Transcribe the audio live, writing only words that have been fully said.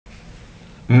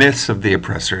Myths of the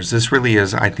oppressors. This really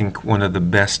is, I think, one of the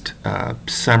best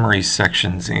summary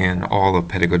sections in all of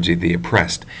Pedagogy of the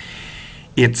Oppressed.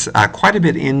 It's quite a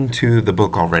bit into the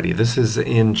book already. This is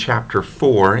in chapter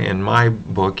 4. In my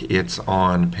book, it's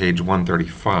on page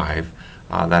 135.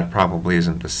 That probably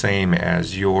isn't the same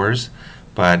as yours,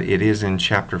 but it is in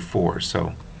chapter 4,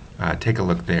 so take a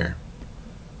look there.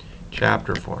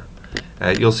 Chapter 4.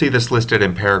 You'll see this listed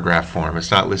in paragraph form.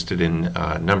 It's not listed in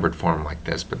numbered form like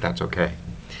this, but that's okay.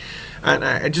 And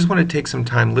I just want to take some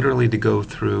time literally to go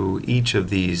through each of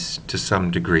these to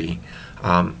some degree.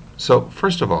 So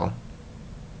first of all,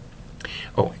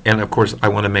 and of course I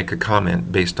want to make a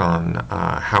comment based on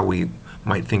how we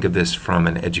might think of this from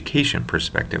an education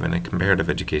perspective and a comparative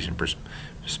education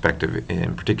perspective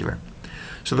in particular.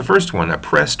 So the first one,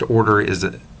 oppressed order is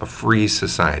a free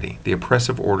society. The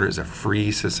oppressive order is a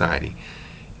free society.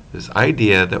 This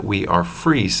idea that we are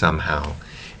free somehow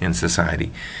in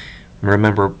society.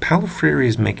 Remember, Paulo Freire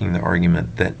is making the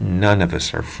argument that none of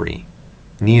us are free.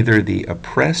 Neither the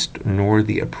oppressed nor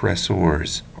the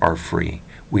oppressors are free.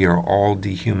 We are all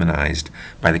dehumanized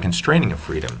by the constraining of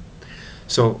freedom.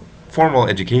 So formal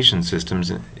education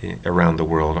systems around the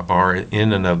world are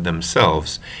in and of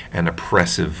themselves an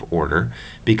oppressive order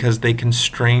because they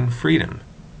constrain freedom.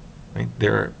 Right?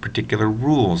 There are particular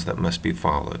rules that must be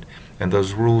followed, and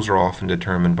those rules are often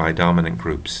determined by dominant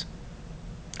groups.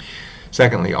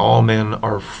 Secondly, all men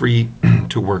are free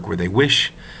to work where they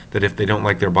wish, that if they don't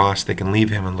like their boss, they can leave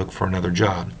him and look for another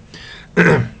job.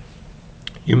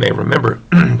 You may remember,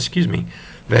 excuse me,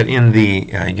 that in the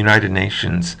United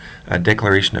Nations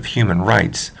Declaration of Human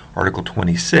Rights, Article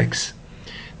 26,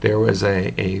 there was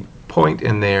a point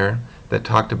in there that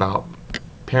talked about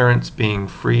parents being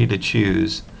free to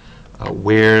choose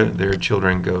where their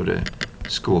children go to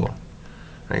school.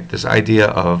 Right? This idea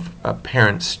of a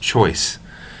parent's choice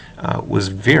was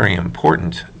very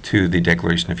important to the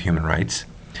Declaration of Human Rights.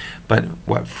 But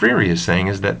what Friere is saying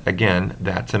is that, again,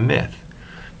 that's a myth.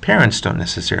 Parents don't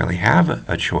necessarily have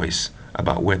a choice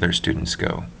about where their students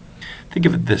go. Think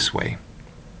of it this way.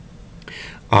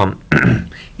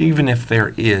 Even if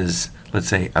there is, let's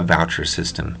say, a voucher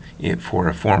system for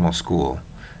a formal school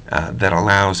that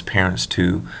allows parents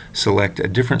to select a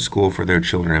different school for their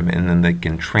children, and then they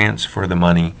can transfer the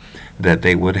money that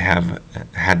they would have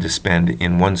had to spend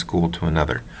in one school to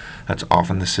another. That's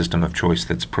often the system of choice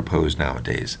that's proposed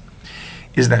nowadays.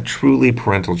 Is that truly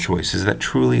parental choice? Is that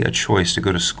truly a choice to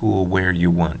go to school where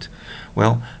you want?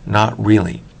 Well, not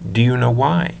really. Do you know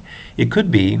why? It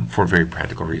could be for very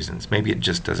practical reasons. Maybe it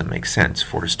just doesn't make sense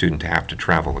for a student to have to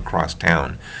travel across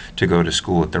town to go to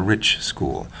school at the rich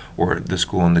school or the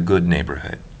school in the good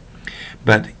neighborhood.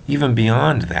 But even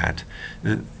beyond that,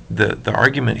 the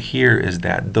argument here is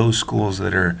that those schools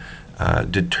that are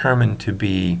determined to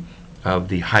be of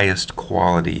the highest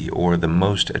quality or the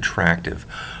most attractive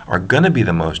are going to be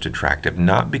the most attractive,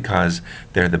 not because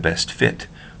they're the best fit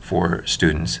for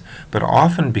students, but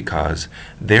often because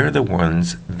they're the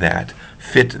ones that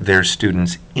fit their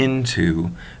students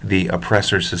into the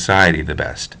oppressor society the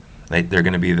best. They're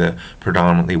going to be the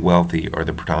predominantly wealthy or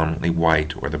the predominantly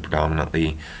white or the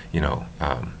predominantly,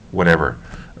 whatever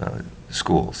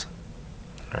schools.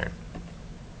 Right.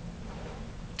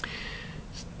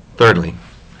 Thirdly,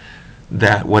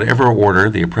 that whatever order,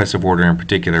 the oppressive order in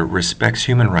particular, respects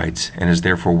human rights and is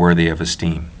therefore worthy of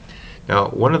esteem. Now,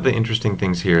 one of the interesting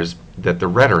things here is that the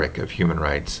rhetoric of human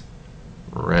rights,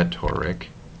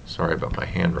 sorry about my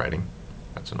handwriting,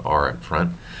 that's an R up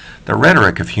front, the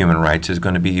rhetoric of human rights is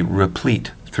going to be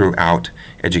replete throughout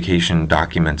education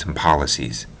documents and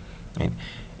policies. And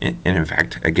in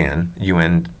fact, again,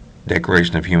 UN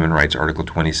Declaration of Human Rights, Article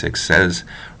 26 says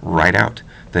right out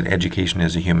that education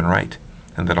is a human right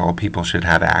and that all people should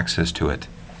have access to it.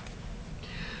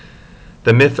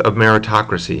 The myth of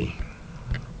meritocracy.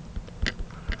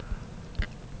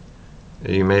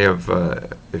 You may have,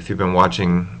 if you've been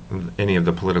watching any of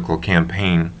the political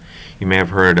campaign, you may have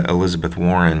heard Elizabeth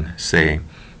Warren say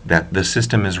that the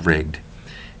system is rigged.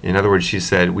 In other words, she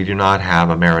said, we do not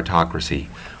have a meritocracy.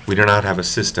 We do not have a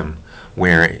system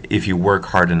where if you work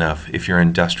hard enough, if you're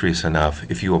industrious enough,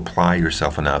 if you apply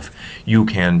yourself enough, you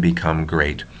can become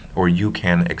great or you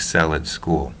can excel at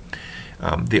school.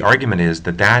 The argument is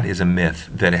that that is a myth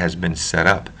that has been set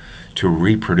up to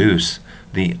reproduce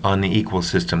the unequal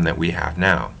system that we have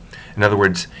now. In other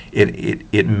words,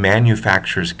 it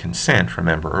manufactures consent,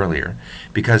 remember earlier,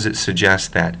 because it suggests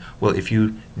that, well, if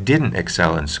you didn't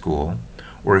excel in school,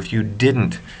 or if you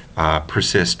didn't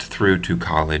persist through to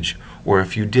college, or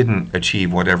if you didn't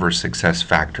achieve whatever success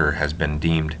factor has been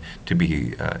deemed to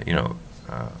be,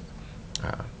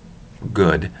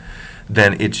 good,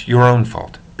 then it's your own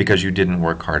fault because you didn't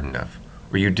work hard enough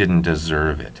or you didn't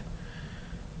deserve it.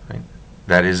 Right?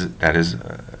 That is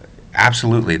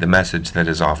absolutely the message that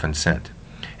is often sent.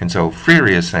 And so Friere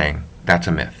is saying that's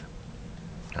a myth.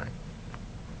 All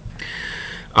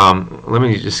right. Let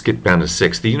me just skip down to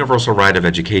 6. The universal right of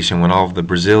education, when all of the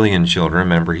Brazilian children,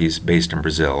 remember he's based in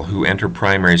Brazil, who enter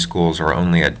primary schools are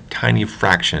only a tiny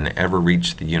fraction ever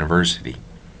reach the university.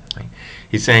 Right?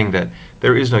 He's saying that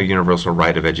there is no universal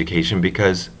right of education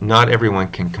because not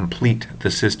everyone can complete the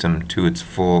system to its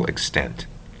full extent.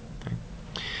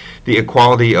 The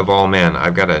equality of all men.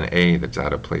 I've got an A that's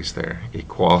out of place there.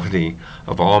 Equality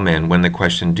of all men, when the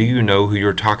question, do you know who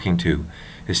you're talking to,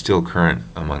 is still current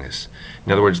among us.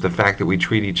 In other words, the fact that we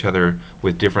treat each other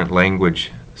with different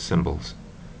language symbols.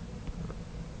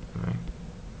 Right.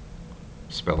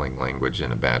 Spelling language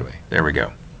in a bad way. There we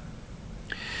go.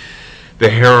 The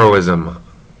heroism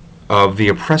of the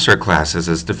oppressor classes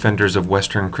as defenders of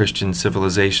Western Christian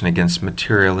civilization against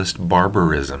materialist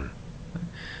barbarism.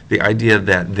 The idea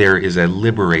that there is a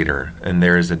liberator and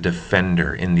there is a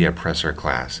defender in the oppressor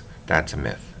class, that's a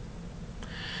myth.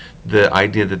 The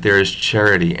idea that there is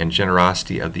charity and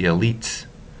generosity of the elites,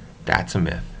 that's a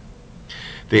myth.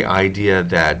 The idea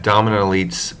that dominant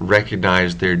elites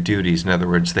recognize their duties, in other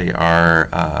words, they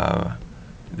are,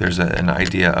 there's an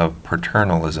idea of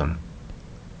paternalism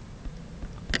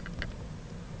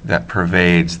that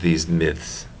pervades these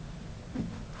myths.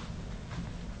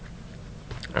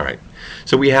 All right.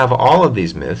 So we have all of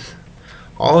these myths.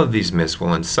 All of these myths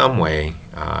will in some way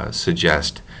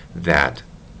suggest that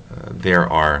there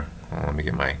are, let me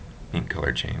get my ink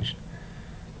color changed,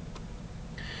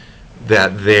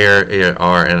 that there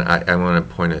are, and I want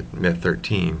to point at myth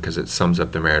 13 because it sums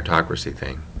up the meritocracy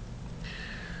thing,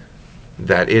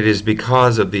 that it is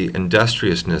because of the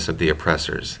industriousness of the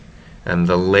oppressors and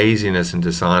the laziness and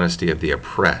dishonesty of the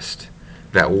oppressed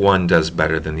that one does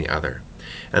better than the other.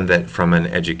 And that from an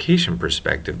education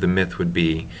perspective, the myth would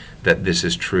be that this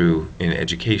is true in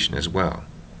education as well.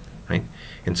 Right?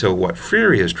 And so what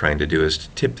Friere is trying to do is to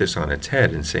tip this on its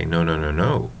head and say, no, no, no,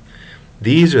 no.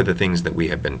 These are the things that we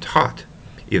have been taught,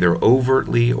 either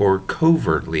overtly or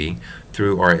covertly,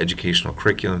 through our educational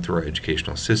curriculum, through our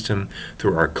educational system,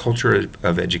 through our culture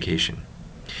of education.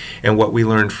 And what we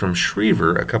learned from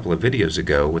Friere a couple of videos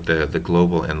ago with the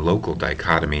global and local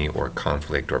dichotomy or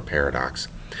conflict or paradox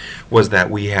was that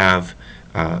we have,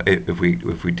 if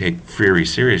we take Friere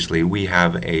seriously, we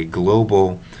have a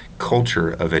global culture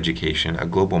of education, a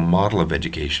global model of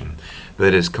education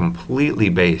that is completely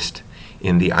based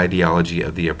in the ideology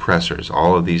of the oppressors,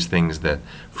 all of these things that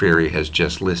Friere has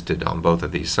just listed on both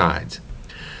of these sides.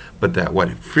 But that what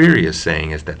Friere is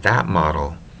saying is that that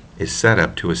model is set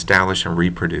up to establish and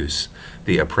reproduce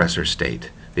the oppressor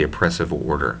state, the oppressive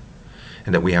order,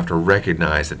 and that we have to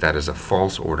recognize that that is a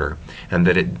false order, and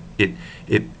that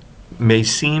it may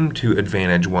seem to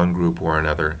advantage one group or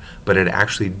another, but it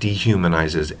actually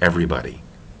dehumanizes everybody.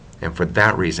 And for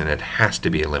that reason, it has to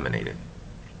be eliminated.